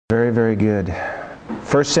Very, very good.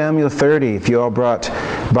 1 Samuel 30, if you all brought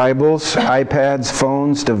Bibles, iPads,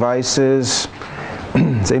 phones, devices.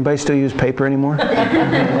 Does anybody still use paper anymore?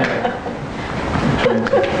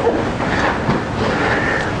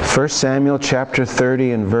 1 Samuel chapter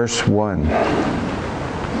 30 and verse 1.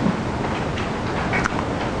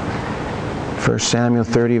 1 Samuel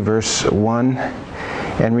 30 verse 1.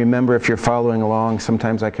 And remember, if you're following along,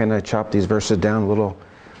 sometimes I kind of chop these verses down a little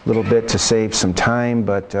bit to save some time,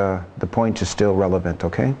 but the point is still relevant,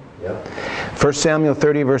 okay? Yep. 1 Samuel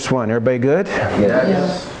 30 verse 1. Everybody good?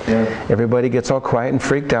 Yes. Yeah. Everybody gets all quiet and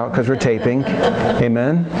freaked out because we're taping.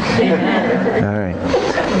 Amen? All right.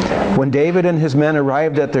 When David and his men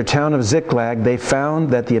arrived at their town of Ziklag, they found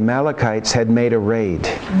that the Amalekites had made a raid.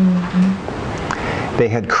 Mm-hmm. They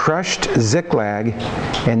had crushed Ziklag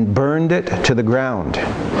and burned it to the ground.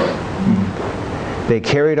 They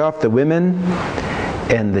carried off the women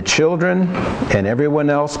and the children and everyone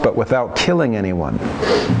else, but without killing anyone.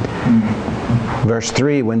 Verse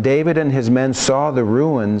 3, when David and his men saw the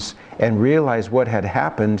ruins and realized what had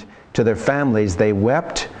happened to their families, they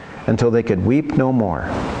wept until they could weep no more.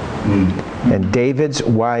 And David's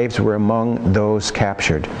wives were among those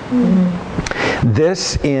captured.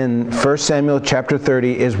 This in 1 Samuel chapter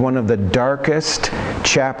 30 is one of the darkest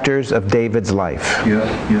chapters of David's life.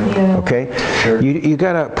 Yeah. Okay? Sure. You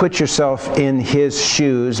got to put yourself in his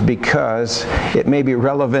shoes because it may be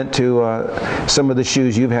relevant to some of the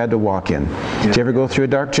shoes you've had to walk in. Yeah. Did you ever go through a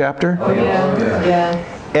dark chapter? Oh,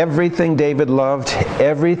 yeah. Everything David loved,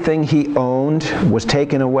 everything he owned was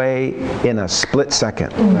taken away in a split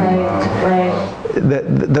second. Right.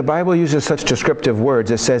 The Bible uses such descriptive words.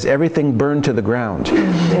 It says everything burned to the ground.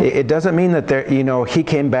 It doesn't mean that he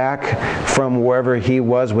came back from wherever he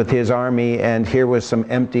was with his army and here was some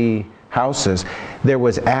empty houses. There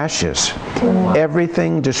was ashes. Wow.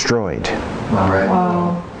 Everything destroyed. Right.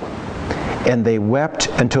 Wow. And they wept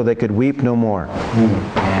until they could weep no more.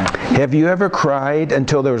 Have you ever cried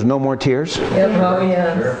until there was no more tears? Oh,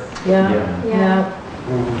 yes. Sure. Yeah.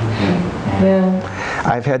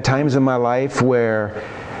 I've had times in my life where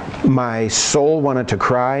my soul wanted to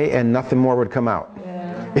cry and nothing more would come out.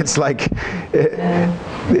 It's like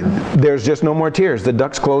there's just no more tears. The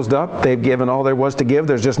duct's closed up. They've given all there was to give.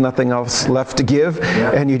 There's just nothing else left to give.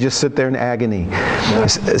 And you just sit there in agony.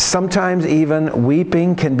 Sometimes even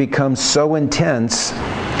weeping can become so intense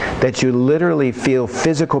that you literally feel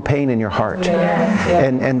physical pain in your heart.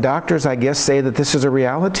 And doctors, I guess, say that this is a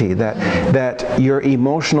reality, that your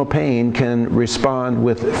emotional pain can respond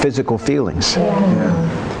with physical feelings.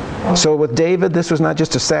 So with David, this was not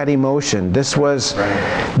just a sad emotion. This was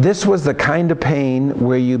the kind of pain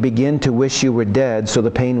where you begin to wish you were dead so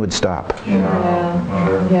the pain would stop.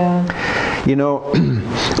 You know,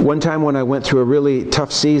 one time when I went through a really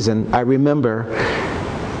tough season, I remember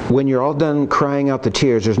when you're all done crying out the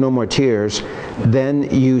tears, there's no more tears, then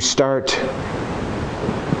you start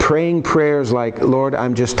praying prayers like, Lord,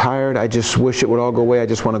 I'm just tired. I just wish it would all go away. I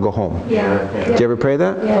just want to go home. Did you ever pray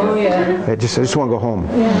that? I just want to go home.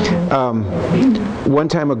 One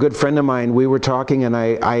time a good friend of mine, we were talking and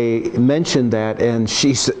I mentioned that and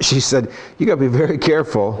she said, you got to be very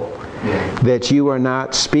careful that you are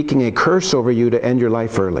not speaking a curse over you to end your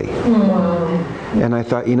life early. And I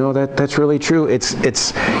thought, that's really true.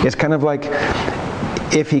 It's kind of like,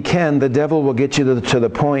 if he can, the devil will get you to the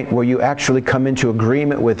point where you actually come into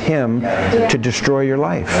agreement with him to destroy your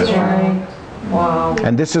life. That's right. Wow.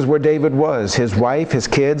 And this is where David was. His wife, his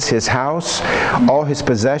kids, his house, all his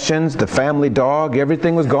possessions, the family dog,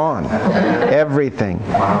 everything was gone. Everything.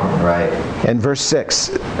 Wow. Right. And verse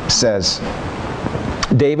 6 says,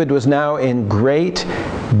 David was now in great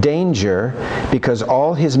danger because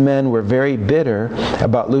all his men were very bitter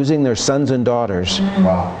about losing their sons and daughters.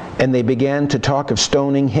 Wow. And they began to talk of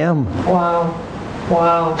stoning him. Wow.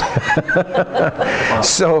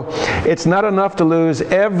 So it's not enough to lose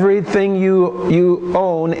everything you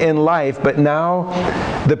own in life, but now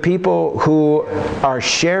the people who are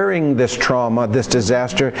sharing this trauma, this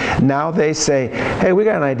disaster, now they say, hey, we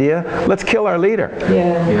got an idea. Let's kill our leader.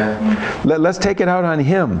 Let's take it out on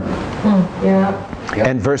him.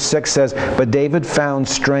 And verse 6 says, but David found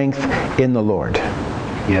strength in the Lord.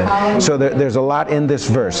 So there's a lot in this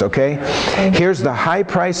verse, okay? Here's the high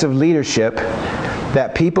price of leadership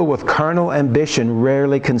that people with carnal ambition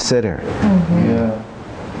rarely consider.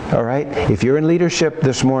 All right? If you're in leadership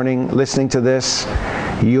this morning listening to this,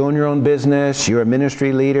 you own your own business, you're a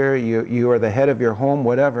ministry leader, you are the head of your home,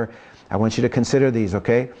 whatever, I want you to consider these,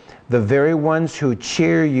 okay? The very ones who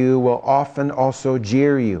cheer you will often also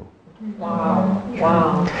jeer you. Wow.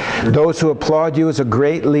 Wow. Those who applaud you as a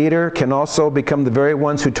great leader can also become the very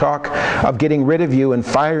ones who talk of getting rid of you and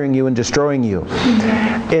firing you and destroying you.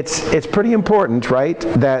 It's pretty important, right,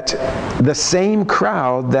 that the same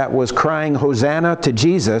crowd that was crying Hosanna to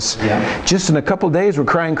Jesus, just in a couple days were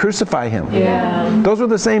crying crucify him. Yeah. Those were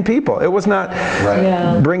the same people. It was not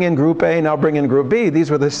bring in group A, now bring in group B. These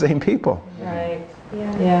were the same people. Right.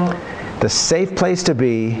 Yeah. The safe place to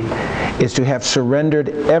be is to have surrendered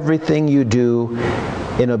everything you do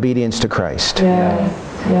in obedience to Christ. Yes.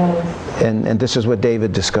 Yes. And this is what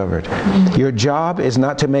David discovered. Your job is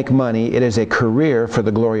not to make money, it is a career for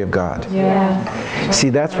the glory of God. Yes.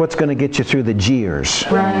 See, that's what's going to get you through the jeers.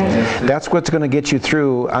 Right. That's what's going to get you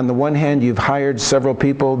through. On the one hand, you've hired several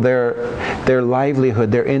people, their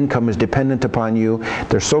livelihood, their income is dependent upon you.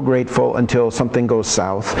 They're so grateful until something goes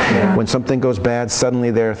south. Yeah. When something goes bad,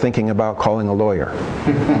 suddenly they're thinking about calling a lawyer.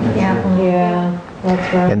 Yeah.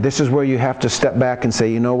 That's right. And this is where you have to step back and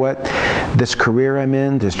say, you know what? This career I'm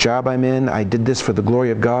in, this job I'm in, I did this for the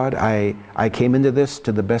glory of God. I came into this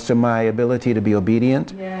to the best of my ability to be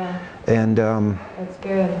obedient. Yeah. And That's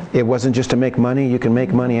good. it wasn't just to make money. You can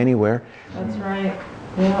make money anywhere. That's right.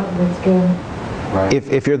 Yeah, that's good. Right.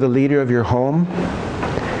 If you're the leader of your home,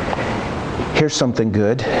 here's something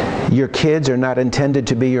good. Your kids are not intended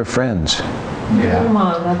to be your friends. Come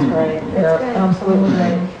on, that's right. Yeah, absolutely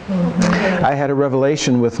right. I had a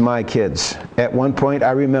revelation with my kids. At one point,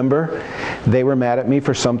 I remember they were mad at me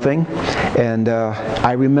for something, and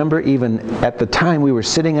I remember even at the time we were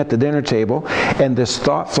sitting at the dinner table, and this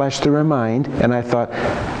thought flashed through my mind, and I thought,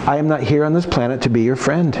 I am not here on this planet to be your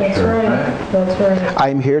friend. That's right. That's right. I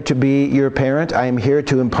am here to be your parent. I am here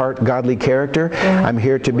to impart godly character. I'm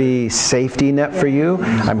here to be safety net for you.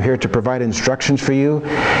 I'm here to provide instructions for you.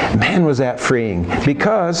 Man, was that freeing.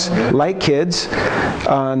 Because, like kids,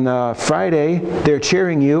 on Friday, they're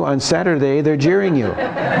cheering you. On Saturday, they're jeering you.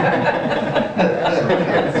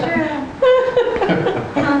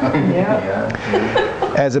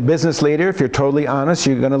 As a business leader, if you're totally honest,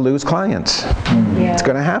 you're going to lose clients. It's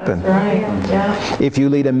going to happen. Right. Yeah. If you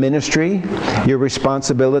lead a ministry, your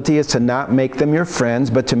responsibility is to not make them your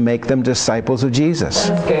friends, but to make them disciples of Jesus.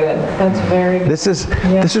 That's good. That's very good. This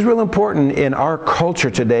is real important in our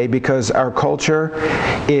culture today, because our culture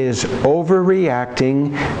is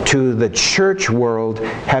overreacting to the church world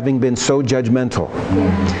having been so judgmental.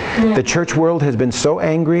 The church world has been so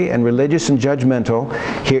angry and religious and judgmental.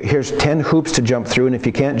 Here's 10 hoops to jump through, and if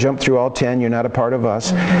you can't jump through all 10, you're not a part of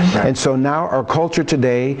us. And so now our culture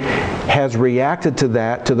today has reacted to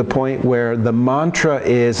that to the point where the mantra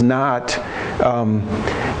is not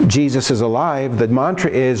Jesus is alive. The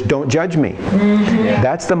mantra is don't judge me.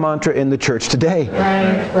 That's the mantra in the church today.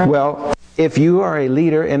 Right. Well, if you are a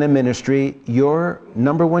leader in a ministry, your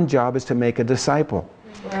number one job is to make a disciple.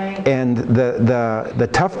 Right. And the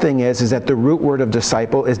tough thing is that the root word of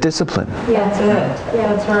disciple is discipline. That's it.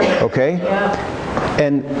 That's right. Okay? Yeah.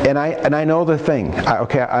 And I know the thing.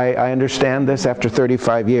 I understand this after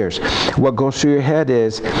 35 years. What goes through your head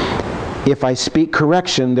is, if I speak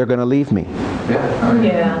correction, they're going to leave me.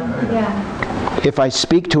 If I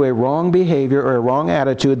speak to a wrong behavior or a wrong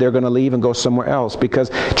attitude, they're going to leave and go somewhere else. Because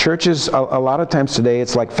churches, a lot of times today,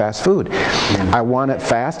 it's like fast food. I want it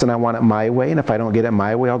fast and I want it my way, and if I don't get it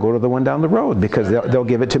my way, I'll go to the one down the road because they'll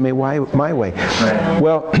give it to me my way.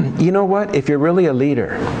 Well, you know what? If you're really a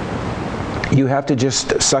leader, you have to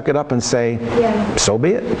just suck it up and say, so be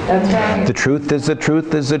it. That's right. The truth is the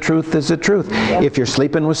truth is the truth is the truth. If you're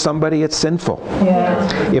sleeping with somebody, it's sinful.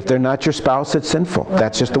 If they're not your spouse, it's sinful.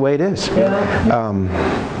 That's just the way it is.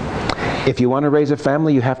 If you want to raise a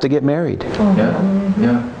family, you have to get married.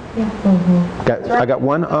 I got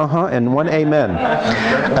one and one amen.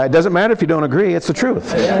 It doesn't matter if you don't agree, it's the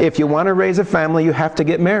truth. If you want to raise a family, you have to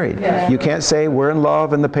get married. You can't say we're in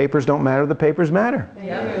love and the papers don't matter. The papers matter.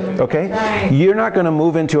 Okay? You're not going to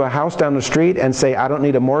move into a house down the street and say, I don't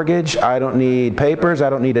need a mortgage, I don't need papers, I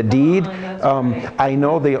don't need a deed. I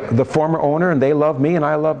know the former owner and they love me and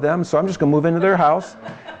I love them, so I'm just going to move into their house.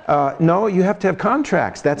 No, you have to have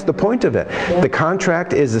contracts. That's the point of it. The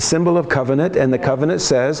contract is a symbol of covenant, and the covenant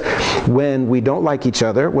says when we don't like each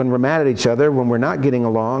other, when we're mad at each other, when we're not getting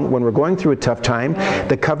along, when we're going through a tough time,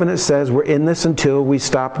 the covenant says we're in this until we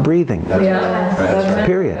stop breathing.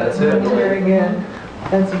 Period. That's very good.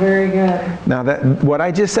 That's very good. Now, what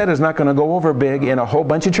I just said is not going to go over big in a whole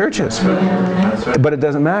bunch of churches. But it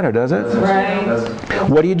doesn't matter, does it? Right.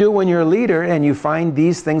 What do you do when you're a leader and you find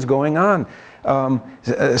these things going on?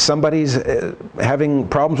 Somebody's having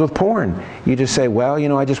problems with porn. You just say, well,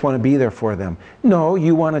 I just want to be there for them. No,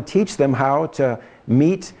 you want to teach them how to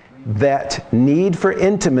meet that need for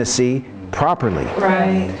intimacy properly.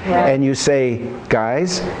 Right. And you say,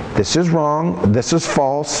 guys, this is wrong, this is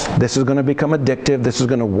false, this is going to become addictive, this is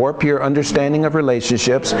going to warp your understanding of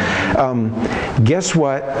relationships. Guess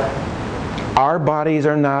what? Our bodies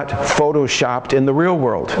are not photoshopped in the real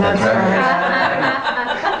world. That's right.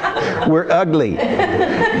 We're ugly.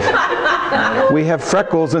 We have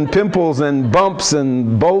freckles and pimples and bumps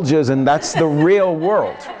and bulges, and that's the real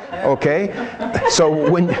world. Okay?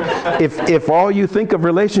 So if all you think of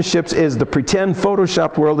relationships is the pretend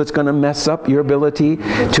photoshopped world, it's going to mess up your ability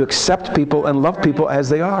to accept people and love people as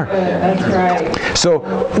they are. That's right. So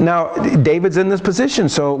now David's in this position.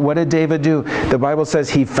 So what did David do? The Bible says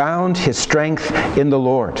he found his strength in the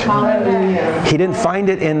Lord. Hallelujah. He didn't find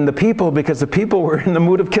it in the people because the people were in the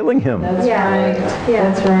mood of killing him. That's right.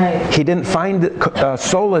 That's right. He didn't find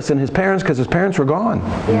solace in his parents because his parents were gone.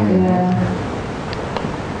 Yeah.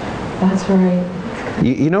 That's right.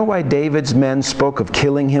 You know why David's men spoke of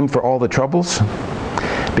killing him for all the troubles?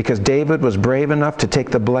 Because David was brave enough to take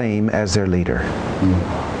the blame as their leader.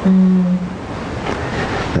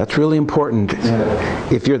 That's really important.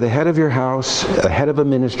 If you're the head of your house, the head of a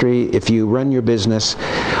ministry, if you run your business,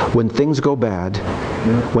 when things go bad,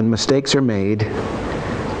 when mistakes are made,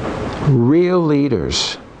 real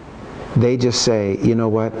leaders, they just say, you know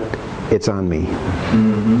what? It's on me.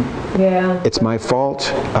 Yeah. It's my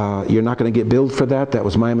fault. You're not going to get billed for that. That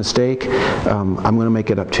was my mistake. I'm going to make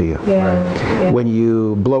it up to you. Yeah. When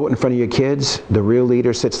you blow it in front of your kids, the real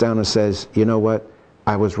leader sits down and says, you know what?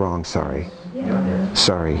 I was wrong. Sorry.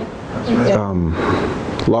 Sorry.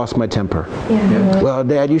 Lost my temper. Well,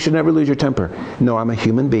 Dad, you should never lose your temper. No, I'm a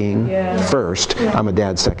human being first. I'm a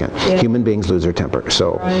dad second. Human beings lose their temper.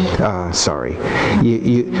 So, sorry.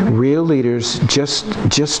 Real leaders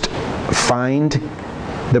just find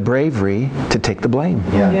the bravery to take the blame.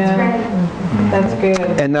 That's good.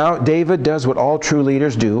 And now David does what all true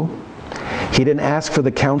leaders do. He didn't ask for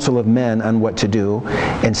the counsel of men on what to do.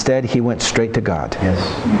 Instead, he went straight to God.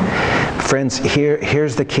 Friends,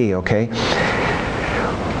 here's the key, okay?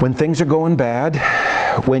 When things are going bad,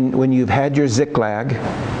 when you've had your Ziklag,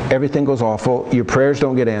 everything goes awful, your prayers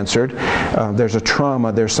don't get answered, there's a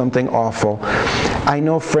trauma, there's something awful. I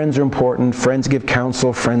know friends are important, friends give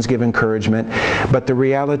counsel, friends give encouragement, but the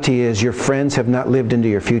reality is your friends have not lived into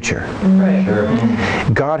your future.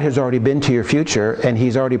 God has already been to your future, and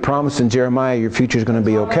He's already promised in Jeremiah your future is going to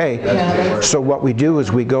be okay. So what we do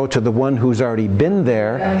is we go to the one who's already been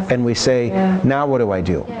there, and we say, now what do I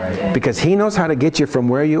do? Because He knows how to get you from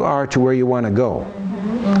where you are to where you want to go.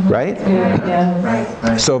 Right?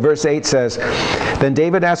 So verse 8 says, then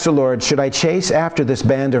David asked the Lord, should I chase after this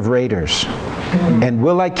band of raiders? And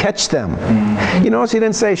will I catch them? You notice he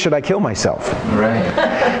didn't say, should I kill myself?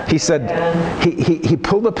 He said, he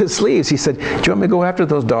pulled up his sleeves. He said, do you want me to go after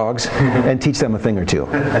those dogs and teach them a thing or two?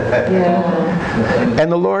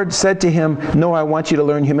 And the Lord said to him, no, I want you to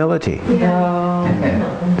learn humility.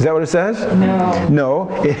 Is that what it says? No.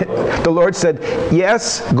 The Lord said,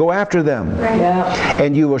 yes, go after them.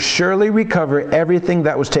 And you will surely recover everything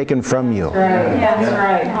that was taken from you.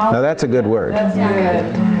 Now that's a good word.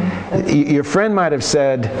 Your friend might have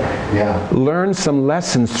said, learn some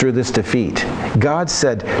lessons through this defeat. God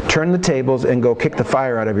said, turn the tables and go kick the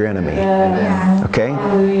fire out of your enemy. Okay?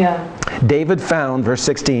 David found, verse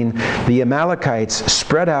 16, the Amalekites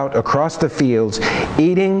spread out across the fields,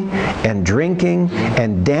 eating and drinking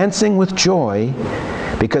and dancing with joy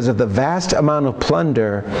because of the vast amount of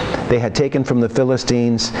plunder they had taken from the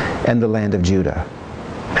Philistines and the land of Judah.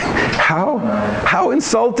 How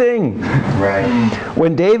insulting!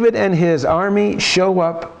 When David and his army show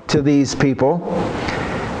up to these people,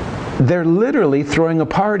 they're literally throwing a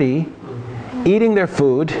party, eating their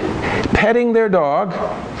food, petting their dog.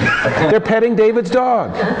 They're petting David's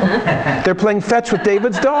dog. They're playing fetch with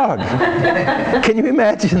David's dog. Can you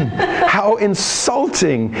imagine how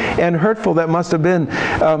insulting and hurtful that must have been?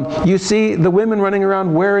 You see the women running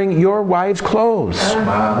around wearing your wife's clothes.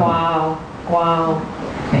 Wow.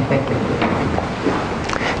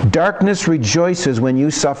 Darkness rejoices when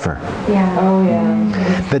you suffer.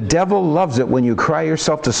 The devil loves it when you cry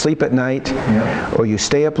yourself to sleep at night, or you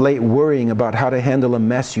stay up late worrying about how to handle a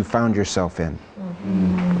mess you found yourself in.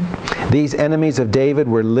 These enemies of David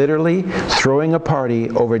were literally throwing a party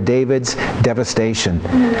over David's devastation.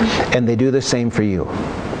 And they do the same for you.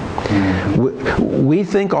 We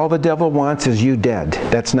think all the devil wants is you dead.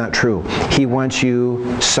 That's not true. He wants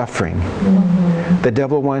you suffering. The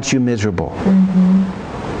devil wants you miserable.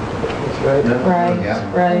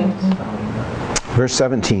 Right. Verse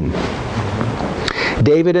 17.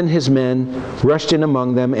 David and his men rushed in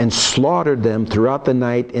among them and slaughtered them throughout the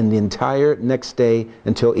night and the entire next day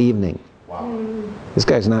until evening. This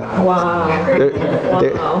guy's not. Wow. There-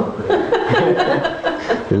 Wow.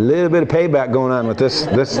 A little bit of payback going on with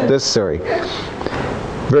this story.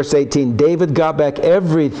 Verse 18, David got back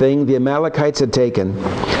everything the Amalekites had taken.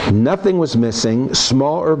 Nothing was missing,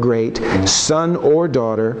 small or great, son or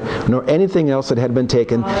daughter, nor anything else that had been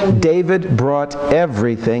taken. David brought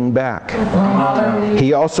everything back.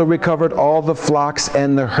 He also recovered all the flocks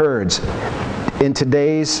and the herds. In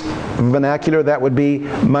today's vernacular, that would be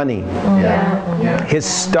money. His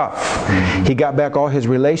stuff. He got back all his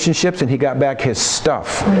relationships, and he got back his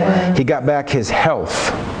stuff. He got back his health.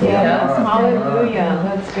 Hallelujah.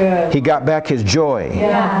 That's good. He got back his joy.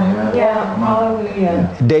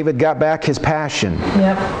 Hallelujah. David got back his passion.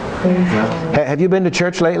 Yep. Have you been to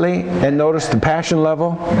church lately and noticed the passion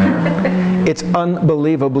level? It's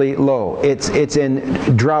unbelievably low. It's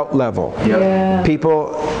in drought level. Yeah.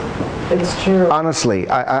 People, It's true. honestly,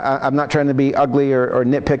 I'm not trying to be ugly or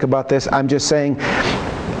nitpick about this. I'm just saying,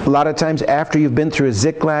 a lot of times after you've been through a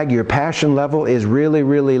Ziklag, your passion level is really,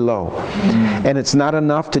 really low. And it's not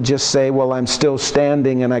enough to just say, well, I'm still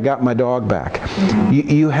standing and I got my dog back.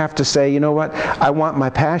 You have to say, you know what? I want my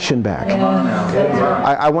passion back.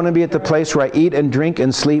 I want to be at the place where I eat and drink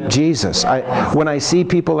and sleep Jesus. When I see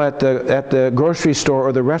people at the grocery store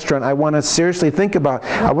or the restaurant, I want to seriously think about,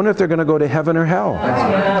 I wonder if they're going to go to heaven or hell.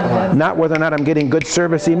 Not whether or not I'm getting good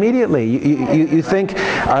service immediately. You think,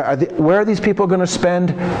 where are these people going to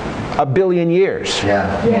spend a billion years?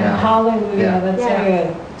 Hallelujah. That's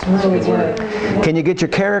good. It's really good. Can you get your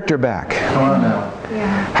character back?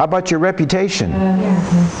 How about your reputation?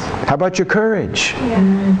 How about your courage?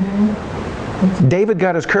 David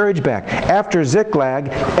got his courage back. After Ziklag,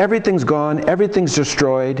 everything's gone, everything's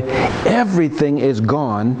destroyed, everything is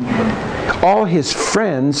gone. All his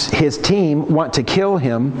friends, his team, want to kill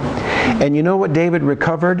him. And you know what David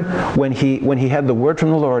recovered when he had the word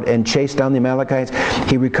from the Lord and chased down the Amalekites?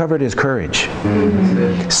 He recovered his courage.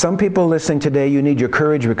 Some people listening today, you need your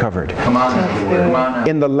courage recovered. Come on now.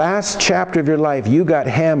 In the last chapter of your life, you got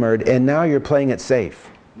hammered, and now you're playing it safe.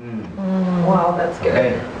 Wow, that's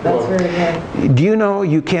good. That's very good. Do you know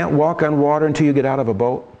you can't walk on water until you get out of a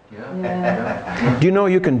boat? Do you know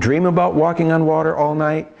you can dream about walking on water all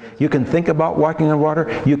night? You can think about walking on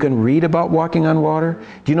water. You can read about walking on water.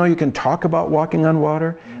 Do you know you can talk about walking on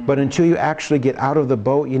water? But until you actually get out of the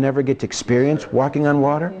boat, you never get to experience walking on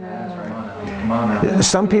water?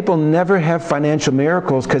 Some people never have financial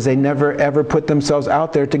miracles because they never ever put themselves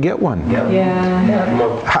out there to get one.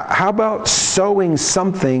 How about sowing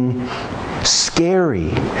something scary?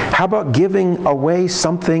 How about giving away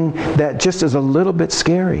something that just is a little bit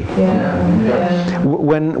scary?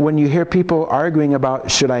 When you hear people arguing about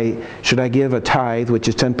should I give a tithe, which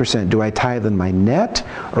is 10%, do I tithe on my net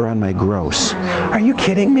or on my gross? Are you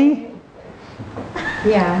kidding me?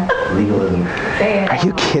 Legalism. Are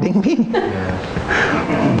you kidding me?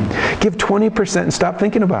 Give 20% and stop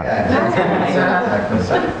thinking about it.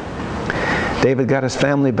 David got his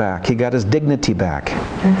family back. He got his dignity back.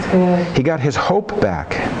 That's good. He got his hope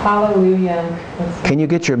back. Hallelujah. Can you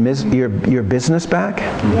get your business back?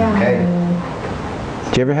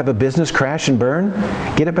 Do you ever have a business crash and burn?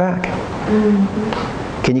 Get it back.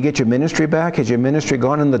 Can you get your ministry back? Has your ministry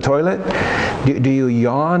gone in the toilet? Do you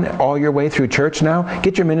yawn all your way through church now?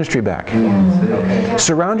 Get your ministry back.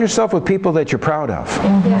 Surround yourself with people that you're proud of.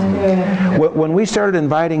 When we started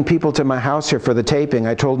inviting people to my house here for the taping,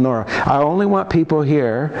 I told Nora, I only want people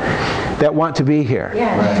here that want to be here.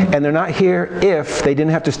 And they're not here if they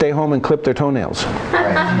didn't have to stay home and clip their toenails.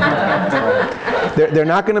 They're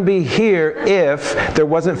not going to be here if there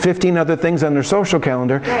wasn't 15 other things on their social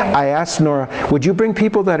calendar. I asked Nora, would you bring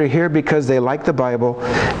people that are here because they like the Bible,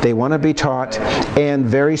 they want to be taught, and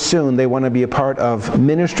very soon they want to be a part of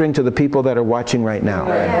ministering to the people that are watching right now?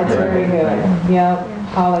 That's very good. Yep.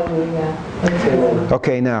 Hallelujah. That's good.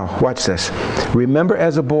 Okay, now, watch this. Remember,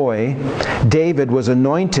 as a boy, David was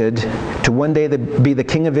anointed to one day be the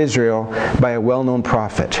king of Israel by a well-known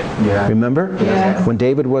prophet. Remember? Yes. When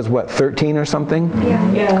David was, what, 13 or something?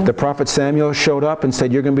 The prophet Samuel showed up and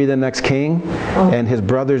said, you're going to be the next king. And his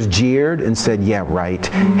brothers jeered and said, yeah, right.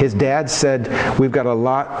 His dad said, we've got a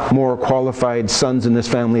lot more qualified sons in this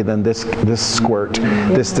family than this squirt,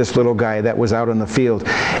 this little guy that was out on the field.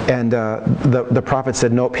 And the prophet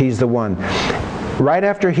said, nope, he's the one. Right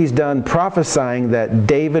after he's done prophesying that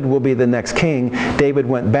David will be the next king, David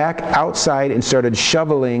went back outside and started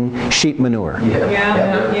shoveling sheep manure.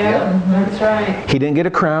 That's right. He didn't get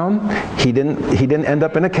a crown. He didn't end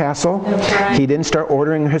up in a castle. That's right. He didn't start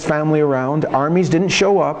ordering his family around. Armies didn't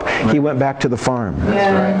show up. He went back to the farm.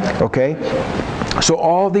 Yeah. Okay? So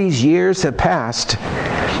all these years have passed,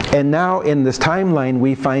 and now in this timeline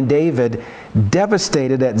we find David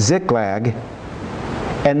devastated at Ziklag,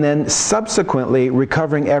 and then subsequently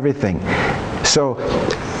recovering everything. So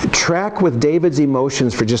track with David's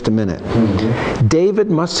emotions for just a minute.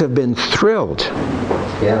 David must have been thrilled.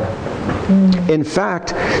 Yeah. In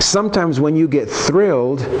fact, sometimes when you get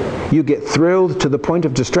thrilled to the point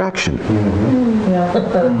of distraction.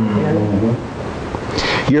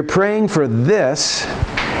 You're praying for this,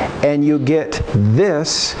 and you get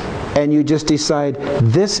this, and you just decide,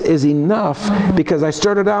 this is enough because I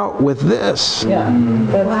started out with this. Yeah,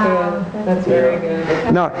 that's good. That's very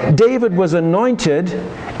good. Now, David was anointed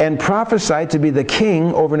and prophesied to be the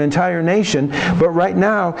king over an entire nation, but right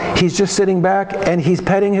now, he's just sitting back and he's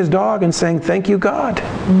petting his dog and saying, thank you, God.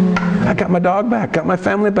 I got my dog back, got my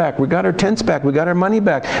family back, we got our tents back, we got our money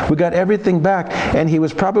back, we got everything back, and he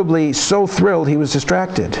was probably so thrilled he was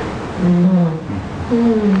distracted.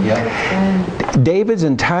 Yeah. David's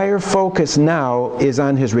entire focus now is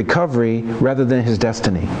on his recovery rather than his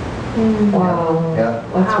destiny. Wow. Yeah.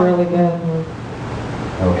 That's really good.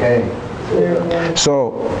 Okay. Very good.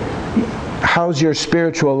 So, how's your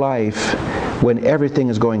spiritual life when everything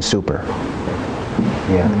is going super?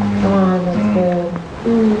 Yeah. That's good.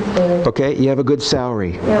 That's good. Okay, you have a good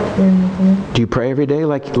salary. Yep. Do you pray every day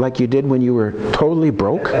like you did when you were totally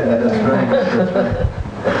broke? That's right. That's right.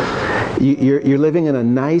 You're living in a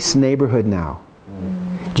nice neighborhood now.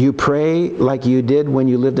 Do you pray like you did when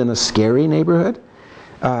you lived in a scary neighborhood?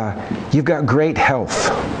 You've got great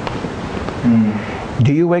health.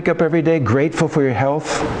 Do you wake up every day grateful for your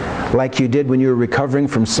health like you did when you were recovering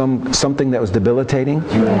from something that was debilitating?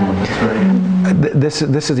 That's right. This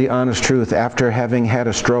is the honest truth. After having had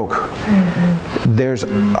a stroke, there's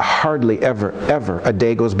hardly ever a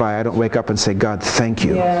day goes by I don't wake up and say, God, thank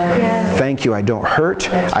you. Thank you. I don't hurt.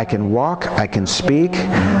 I can walk. I can speak.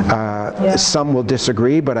 Some will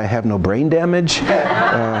disagree, but I have no brain damage.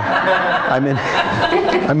 I'm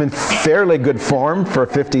in fairly good form for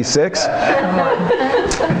 56.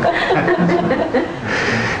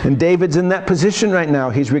 And David's in that position right now.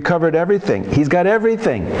 He's recovered everything. He's got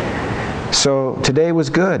everything. So today was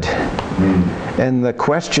good. And the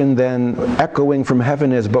question then echoing from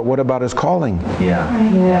heaven is, but what about his calling?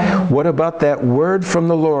 Yeah. What about that word from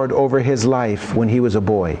the Lord over his life when he was a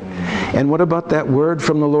boy? And what about that word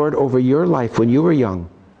from the Lord over your life when you were young?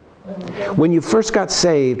 When you first got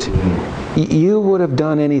saved, you would have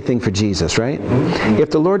done anything for Jesus, right?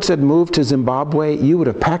 If the Lord said move to Zimbabwe, you would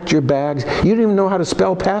have packed your bags. You didn't even know how to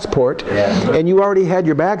spell passport, and you already had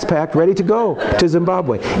your bags packed, ready to go to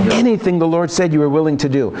Zimbabwe. Anything the Lord said you were willing to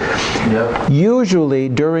do. Usually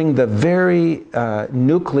during the very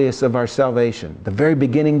nucleus of our salvation, the very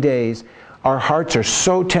beginning days, our hearts are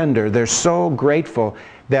so tender, they're so grateful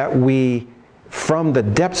that we, from the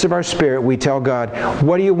depths of our spirit, we tell God,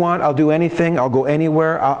 what do you want? I'll do anything. I'll go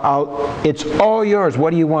anywhere. It's all yours.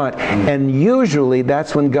 What do you want? And usually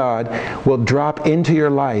that's when God will drop into your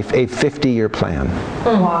life a 50-year plan.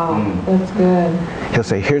 Wow, that's good. He'll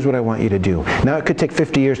say, here's what I want you to do. Now it could take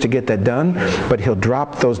 50 years to get that done, but he'll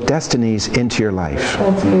drop those destinies into your life.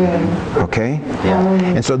 That's good. Okay?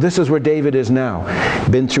 And so this is where David is now.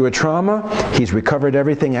 Been through a trauma. He's recovered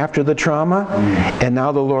everything after the trauma. And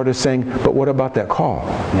now the Lord is saying, but what about that call?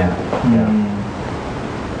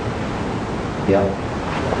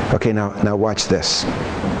 Okay, now watch this.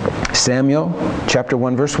 Samuel chapter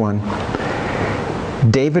 1 verse 1.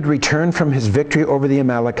 David returned from his victory over the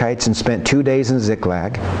Amalekites and spent 2 days in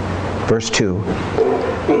Ziklag. Verse 2.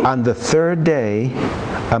 On the third day,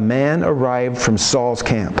 a man arrived from Saul's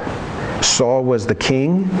camp. Saul was the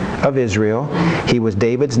king of Israel. He was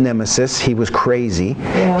David's nemesis. He was crazy.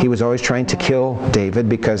 He was always trying to kill David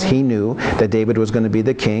because he knew that David was going to be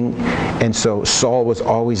the king. And so Saul was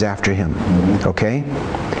always after him. Okay?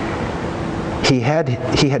 He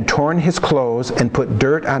had torn his clothes and put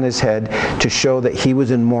dirt on his head to show that he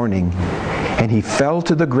was in mourning. And he fell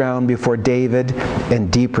to the ground before David in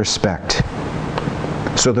deep respect.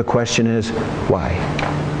 So the question is, why?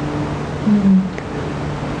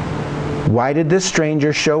 Why did this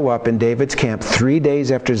stranger show up in David's camp 3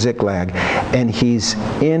 days after Ziklag, and he's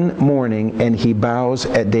in mourning and he bows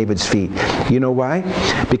at David's feet? You know why?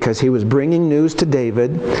 Because he was bringing news to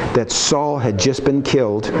David that Saul had just been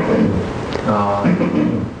killed,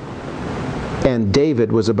 and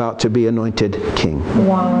David was about to be anointed king.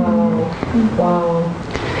 Wow.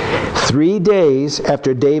 3 days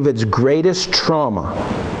after David's greatest trauma,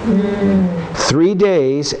 3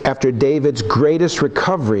 days after David's greatest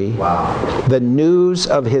recovery, the news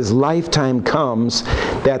of his lifetime comes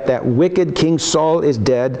that wicked King Saul is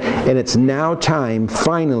dead, and it's now time,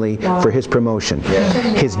 finally, for his promotion.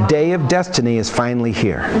 His day of destiny is finally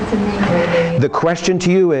here. The question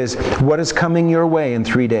to you is, what is coming your way in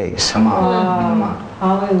 3 days? Come on.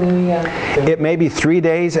 Hallelujah. It may be 3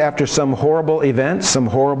 days after some horrible event, some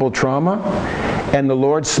horrible trauma, and the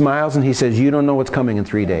Lord smiles and He says, you don't know what's coming in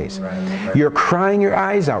 3 days. You're crying your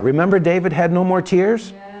eyes out. Remember, David had no more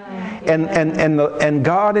tears? And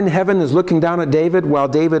God in heaven is looking down at David while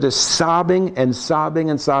David is sobbing and sobbing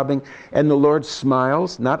and sobbing, and the Lord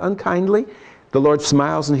smiles, not unkindly. The Lord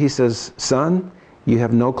smiles and He says, son, you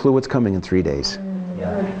have no clue what's coming in 3 days.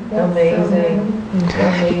 Amazing.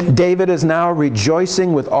 David is now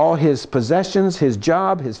rejoicing with all his possessions, his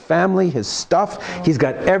job, his family, his stuff. He's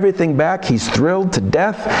got everything back. He's thrilled to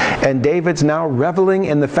death. And David's now reveling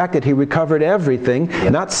in the fact that he recovered everything,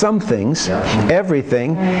 not some things,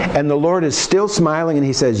 everything. And the Lord is still smiling, and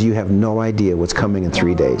He says, you have no idea what's coming in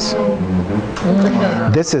 3 days.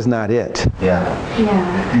 This is not it.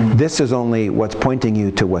 This is only what's pointing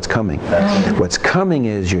you to what's coming. What's coming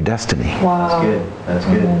is your destiny. Wow. That's good. That's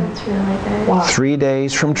good. That's really good. Wow. 3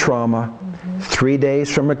 days from trauma, 3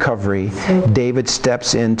 days from recovery, David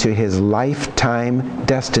steps into his lifetime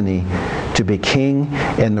destiny to be king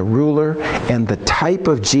and the ruler and the type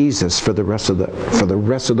of Jesus for the rest of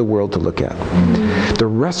the world to look at. The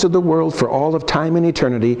rest of the world, for all of time and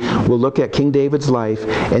eternity, will look at King David's life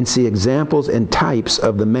and see examples and types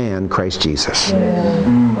of the man Christ Jesus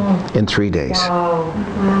in 3 days.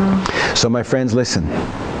 Wow. So my friends, listen.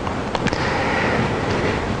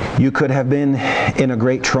 You could have been in a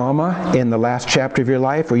great trauma in the last chapter of your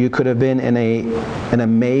life, or you could have been in an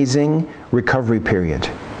amazing recovery period.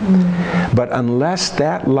 But unless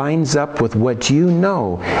that lines up with what you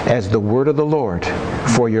know as the word of the Lord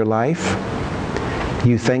for your life,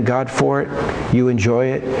 you thank God for it, you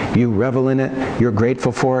enjoy it, you revel in it, you're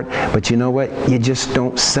grateful for it, but you know what? You just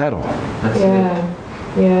don't settle.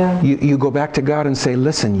 You go back to God and say,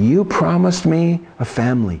 listen, you promised me a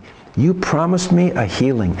family. You promised me a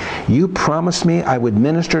healing. You promised me I would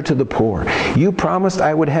minister to the poor. You promised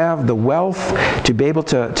I would have the wealth to be able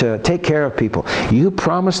to take care of people. You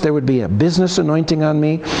promised there would be a business anointing on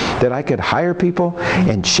me, that I could hire people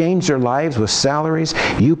and change their lives with salaries.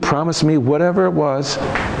 You promised me whatever it was.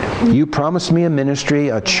 You promised me a ministry,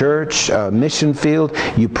 a church, a mission field.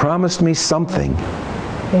 You promised me something.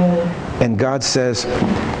 And God says,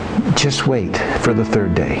 just wait for the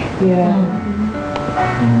third day.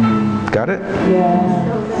 Got it?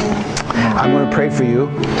 I'm going to pray for you,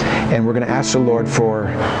 and we're going to ask the Lord for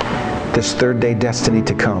this third day destiny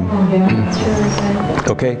to come.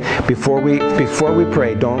 Okay? Before we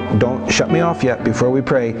pray, don't shut me off yet. Before we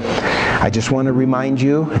pray, I just want to remind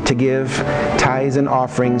you to give tithes and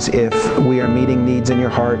offerings if we are meeting needs in your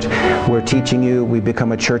heart. We're teaching you. We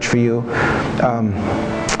become a church for you.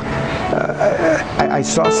 I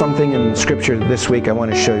saw something in Scripture this week I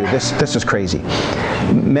want to show you. This is crazy.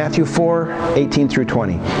 Matthew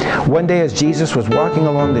 4:18-20. One day as Jesus was walking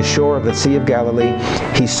along the shore of the Sea of Galilee,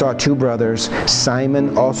 He saw two brothers,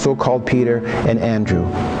 Simon, also called Peter, and Andrew,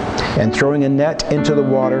 and throwing a net into the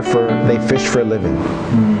water, for they fished for a living.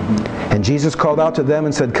 And Jesus called out to them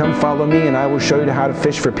and said, come follow me, and I will show you how to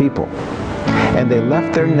fish for people. And they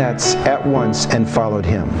left their nets at once and followed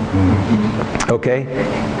Him. Okay?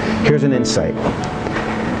 Here's an insight.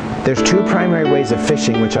 There's two primary ways of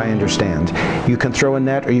fishing which I understand. You can throw a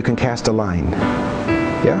net or you can cast a line.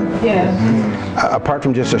 Yeah? Apart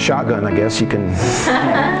from just a shotgun, I guess, you can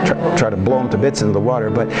try to blow them to bits into the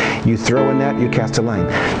water, but you throw a net, you cast a line.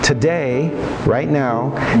 Today, right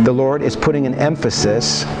now, the Lord is putting an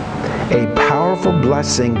emphasis, a powerful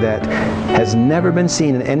blessing that has never been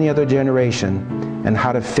seen in any other generation, and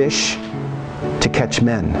how to fish to catch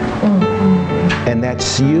men. And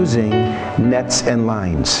that's using nets and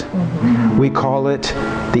lines. We call it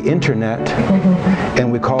the internet,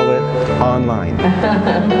 and we call it online.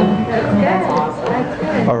 That's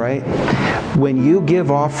awesome. All right? When you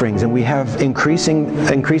give offerings, and we have increasing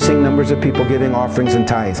numbers of people giving offerings and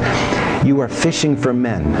tithes, you are fishing for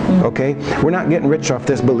men, okay? We're not getting rich off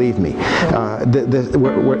this, believe me.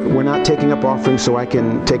 We're not taking up offerings so I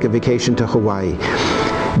can take a vacation to Hawaii.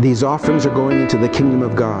 These offerings are going into the kingdom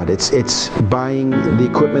of God. It's buying the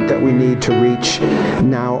equipment that we need to reach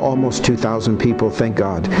now almost 2,000 people, thank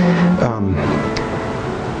God.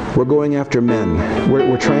 We're going after men.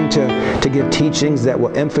 We're trying to give teachings that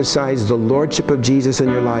will emphasize the lordship of Jesus in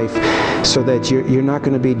your life so that you're not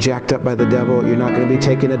going to be jacked up by the devil. You're not going to be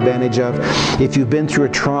taken advantage of. If you've been through a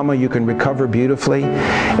trauma, you can recover beautifully.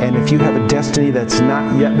 And if you have a destiny that's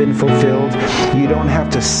not yet been fulfilled, you don't have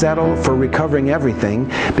to settle for recovering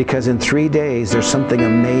everything, because in 3 days there's something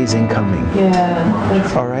amazing coming.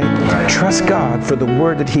 Yeah. All right? Trust God for the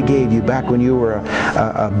word that He gave you back when you were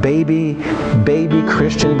a baby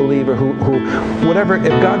Christian believer who whatever,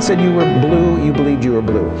 if God said you were blue, you believed you were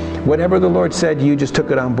blue. Whatever the Lord said, you just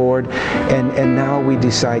took it on board. And now we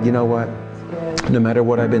decide, you know what? No matter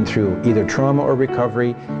what I've been through, either trauma or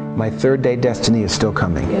recovery, my third day destiny is still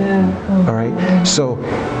coming. Yeah. All right?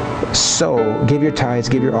 So give your tithes,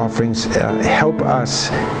 give your offerings, help us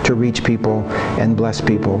to reach people and bless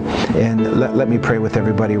people. And let me pray with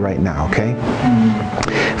everybody right now, okay?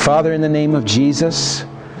 Father, in the name of Jesus,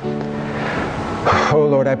 oh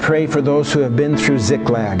Lord, I pray for those who have been through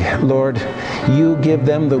Ziklag. Lord, you give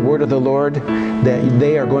them the word of the Lord that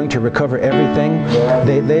they are going to recover everything.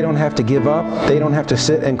 They don't have to give up. They don't have to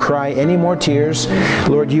sit and cry any more tears.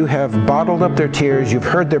 Lord, you have bottled up their tears. You've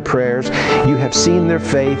heard their prayers. You have seen their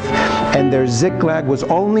faith. And their Ziklag was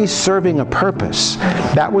only serving a purpose.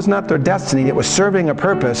 That was not their destiny. It was serving a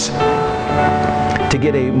purpose to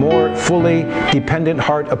get a more fully dependent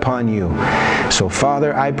heart upon you. So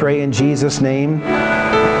Father, I pray in Jesus' name,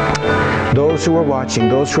 those who are watching,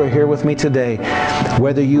 those who are here with me today,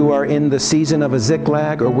 whether you are in the season of a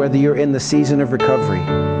Ziklag or whether you're in the season of recovery,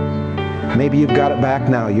 maybe you've got it back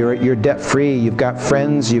now. You're debt-free. You've got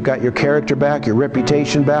friends. You've got your character back, your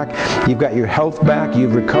reputation back. You've got your health back.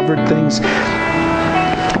 You've recovered things.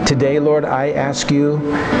 Today, Lord, I ask you,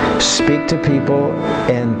 speak to people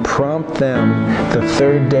and prompt them. The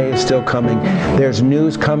third day is still coming. There's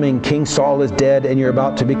news coming. King Saul is dead and you're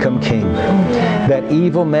about to become king. That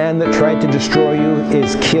evil man that tried to destroy you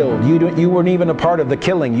is killed. You weren't even a part of the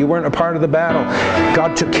killing. You weren't a part of the battle.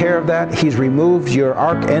 God took care of that. He's removed your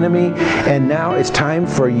arch enemy, and now it's time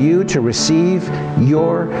for you to receive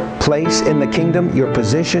your place in the kingdom, your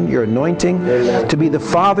position, your anointing, to be the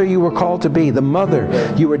father you were called to be, the mother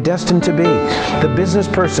you were destined to be, the business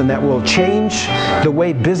person that will change the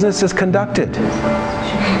way business is conducted.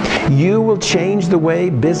 You will change the way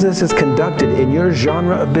business is conducted in your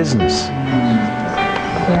genre of business.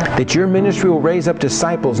 That your ministry will raise up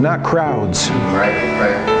disciples, not crowds.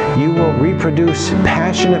 Right. You will reproduce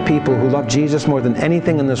passionate people who love Jesus more than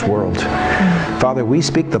anything in this world. Father, we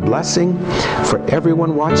speak the blessing for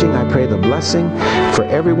everyone watching. I pray the blessing for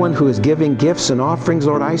everyone who is giving gifts and offerings.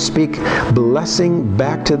 Lord, I speak blessing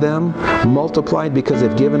back to them, multiplied because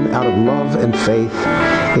they've given out of love and faith.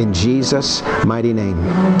 In Jesus' mighty name.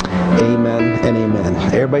 Amen and amen.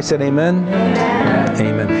 Everybody said amen?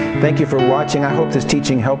 Amen. Thank you for watching. I hope this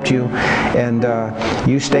teaching helped you. And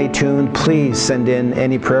you stay tuned. Please send in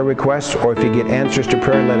any prayer requests, or if you get answers to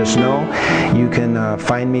prayer, let us know. You can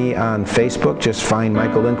find me on Facebook. Just find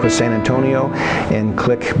Michael Lindquist San Antonio and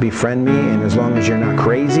click befriend me. And as long as you're not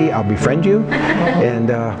crazy, I'll befriend you. And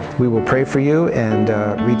we will pray for you and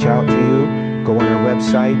reach out to you. Go on our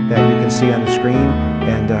website that you can see on the screen,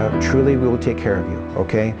 and truly we will take care of you,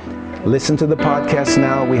 okay? Listen to the podcast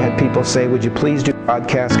now. We had people say, would you please do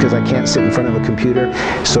podcasts because I can't sit in front of a computer.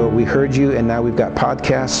 So we heard you, and now we've got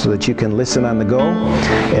podcasts so that you can listen on the go.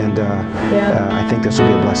 And I think this will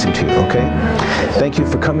be a blessing to you, okay? Thank you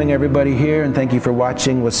for coming, everybody here, and thank you for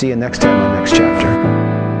watching. We'll see you next time on Next Chapter.